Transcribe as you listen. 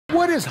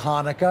What is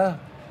Hanukkah?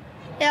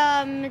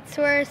 It's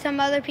where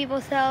some other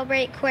people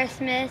celebrate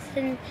Christmas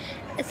and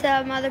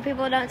some other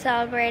people don't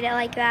celebrate it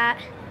like that.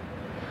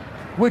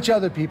 Which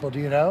other people, do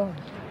you know?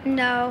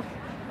 No.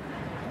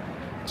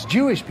 It's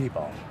Jewish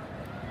people.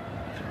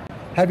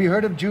 Have you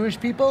heard of Jewish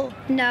people?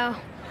 No.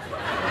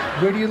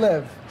 Where do you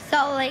live?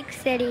 Salt Lake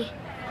City.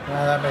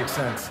 That makes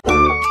sense. Good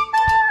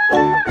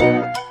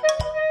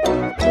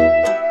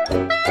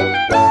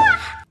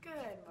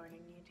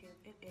morning, YouTube.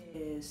 It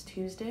is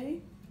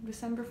Tuesday,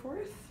 December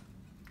 4th.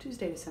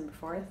 Tuesday, December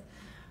 4th.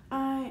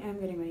 I am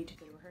getting ready to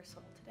go to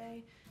rehearsal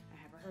today. I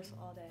have rehearsal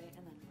all day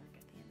and then work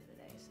at the end of the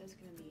day. So it's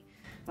going to be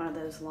one of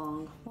those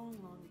long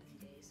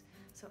busy days.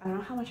 So I don't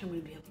know how much I'm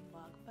going to be able to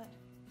vlog, but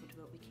we'll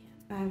do what we can.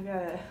 I've got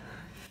to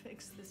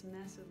fix this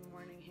mess of the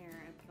morning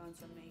hair and put on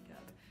some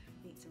makeup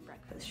and eat some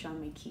breakfast. Sean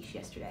made quiche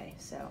yesterday,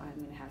 so I'm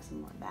going to have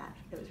some more of that.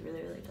 It was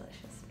really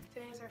delicious.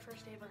 Today is our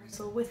first day of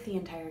rehearsal with the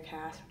entire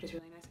cast, which is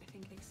really nice. I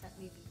think except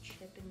maybe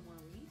Chip and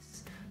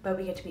Maurice. But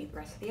we get to meet the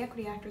rest of the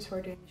equity actors who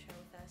are doing the show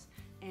with us,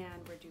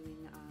 and we're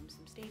doing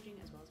some staging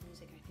as well as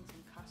music, and I think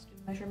some costume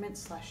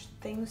measurements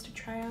 / things to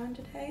try on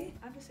today.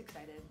 I'm just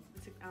excited.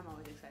 I'm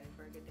always excited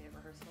for a good day of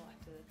rehearsal. I have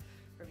to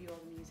review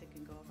all the music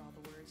and go over all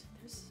the words.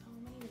 There's so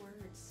many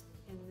words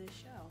in this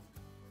show.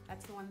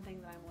 That's the one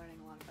thing that I'm learning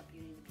a lot about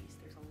Beauty and the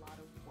Beast. There's a lot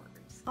of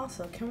words.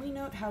 Also, can we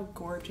note how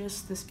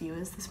gorgeous this view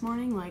is this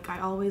morning? Like, I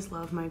always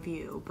love my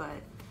view,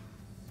 but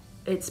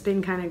it's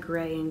been kind of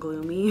gray and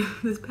gloomy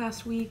this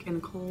past week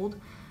and cold.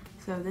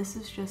 So this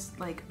is just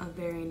like a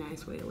very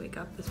nice way to wake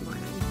up this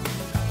morning.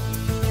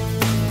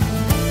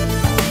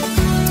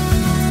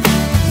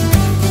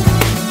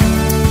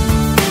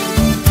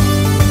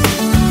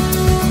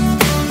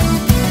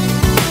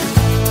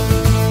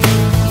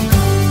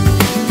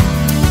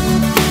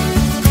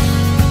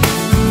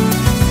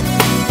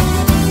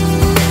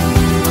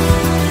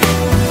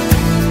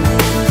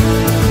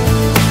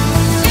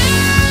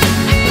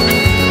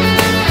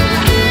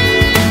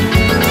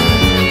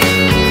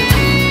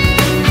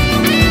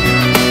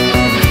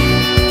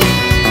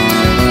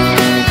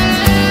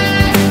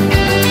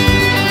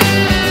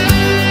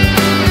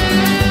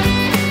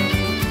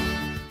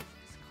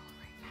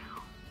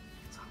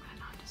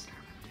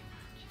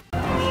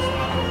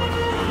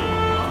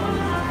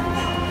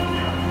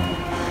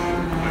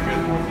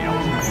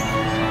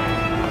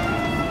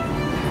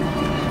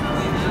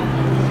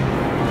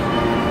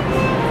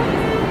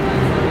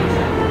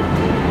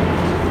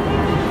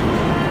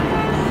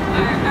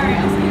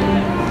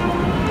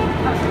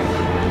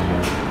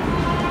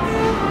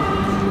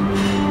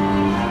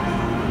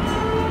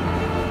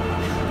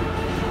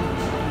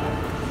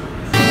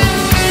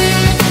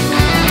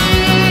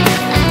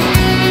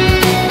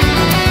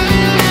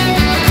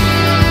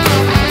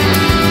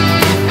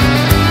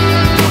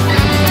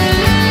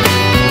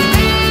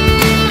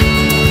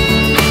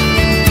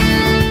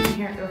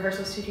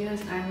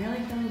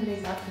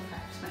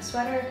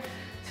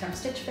 From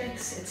Stitch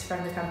Fix, it's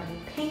from the company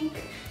Pink.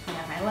 I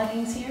have my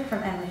leggings here from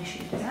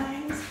NYC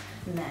Designs,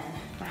 and then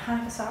my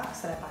Hanukkah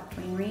socks that I bought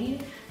Dwayne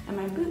Reed, and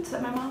my boots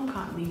that my mom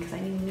caught me because I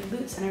needed new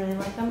boots and I really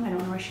like them. I don't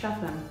know where she got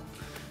them,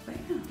 but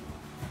yeah.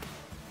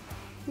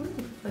 Woo,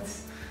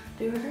 let's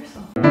do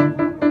rehearsal.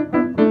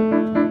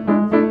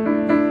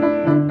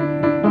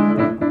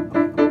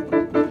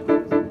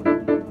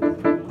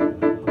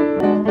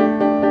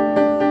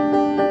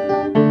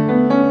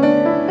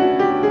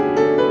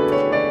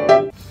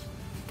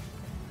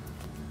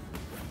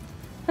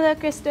 Hello,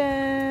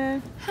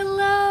 Kristen.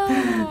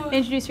 Hello.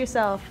 Introduce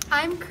yourself.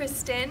 I'm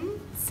Kristen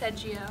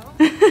Seggio.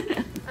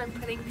 I'm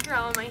putting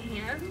Purell on my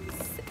hands,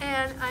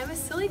 and I'm a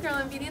silly girl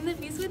in Beauty and the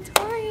Beast with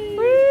Tori.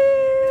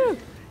 Woo!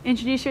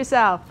 Introduce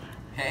yourself.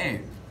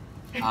 Hey,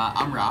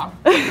 I'm Rob.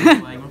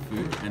 I'm playing with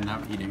food, and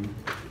I'm eating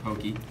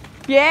pokey.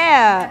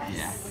 Yeah.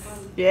 Yeah.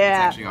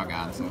 Yeah. It's actually all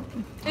gone, so I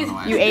don't know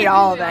why. You ate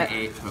all of it. I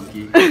ate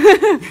pokey.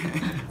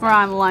 We're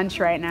on lunch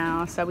right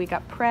now, so we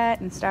got Pret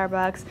and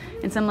Starbucks,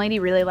 and some lady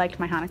really liked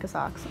my Hanukkah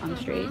socks on the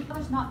street.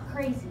 Father's not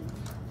crazy.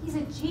 He's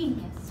a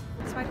genius.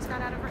 So I just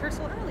got out of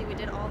rehearsal early. We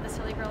did all the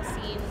silly girl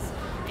scenes,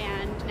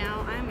 and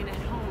now I'm gonna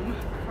head home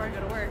before I go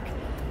to work.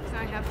 So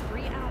now I have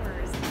 3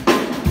 hours.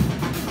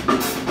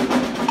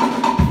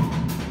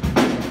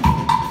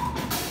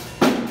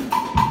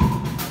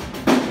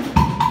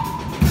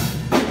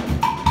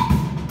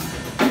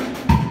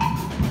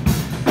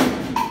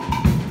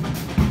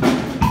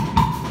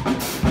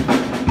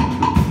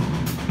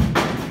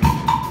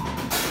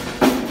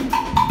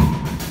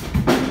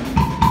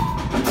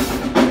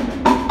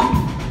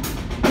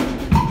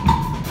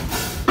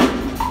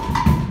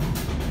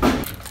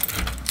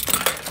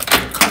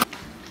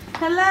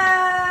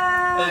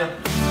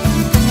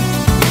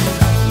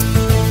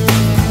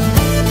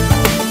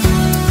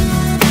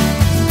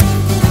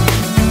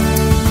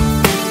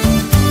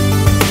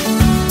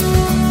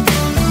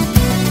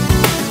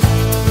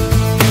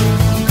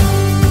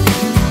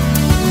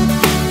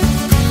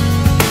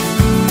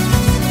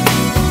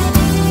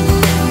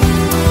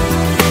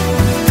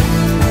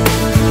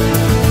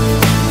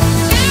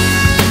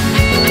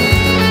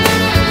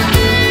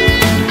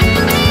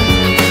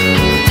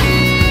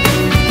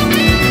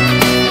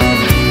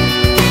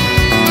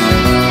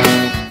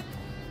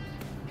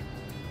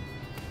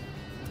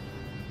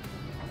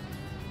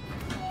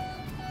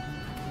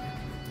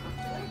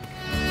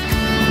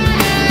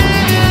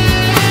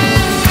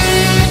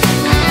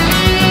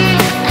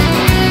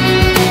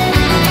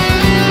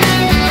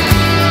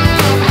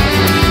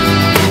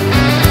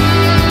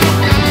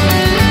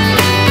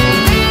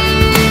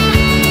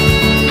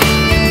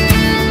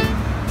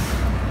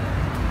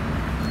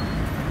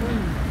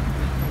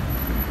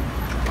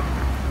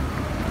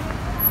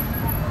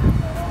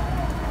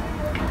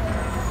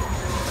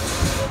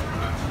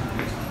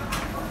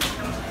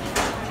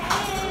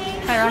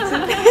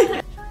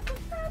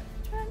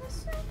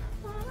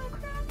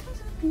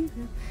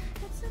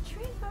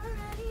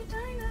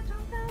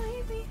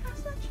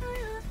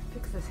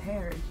 this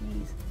hair,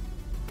 jeez.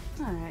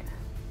 All right,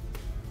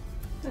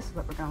 this is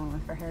what we're going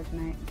with for hair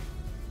tonight.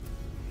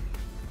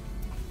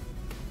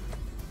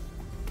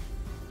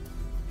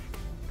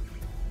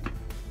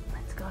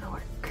 Let's go to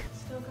work.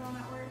 Still going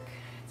at work.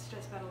 It's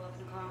just about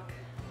 11 o'clock.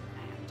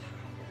 I am tired.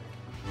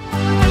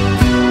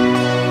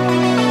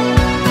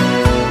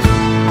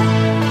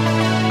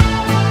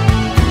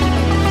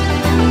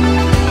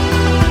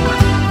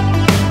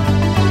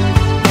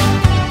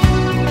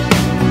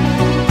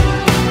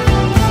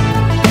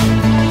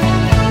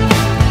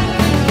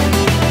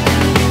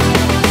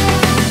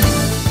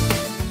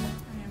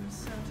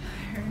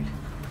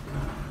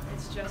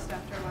 Just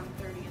after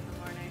 1:30 in the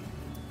morning.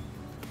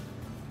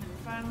 I'm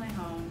finally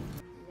home.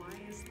 Why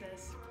is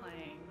this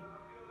playing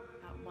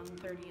at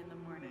 1:30 in the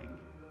morning?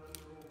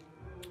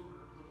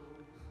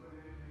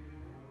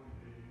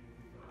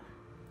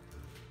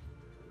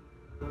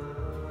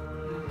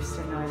 I'm just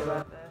annoyed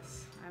about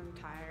this. I'm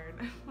tired.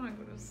 I want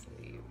to go to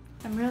sleep.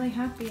 I'm really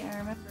happy I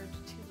remembered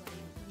to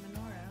light the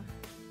menorah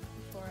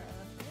before I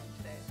left for work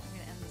today. So I'm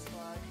going to end this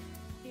vlog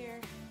here.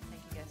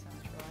 Thank you guys so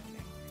much for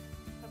watching.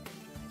 Hope you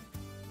enjoyed.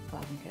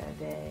 VLOGNUKKAH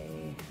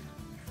day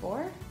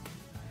 4?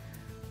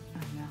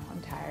 Oh no,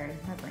 I'm tired.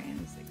 My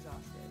brain's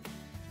exhausted.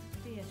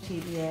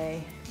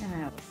 TBA, and I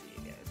will see you.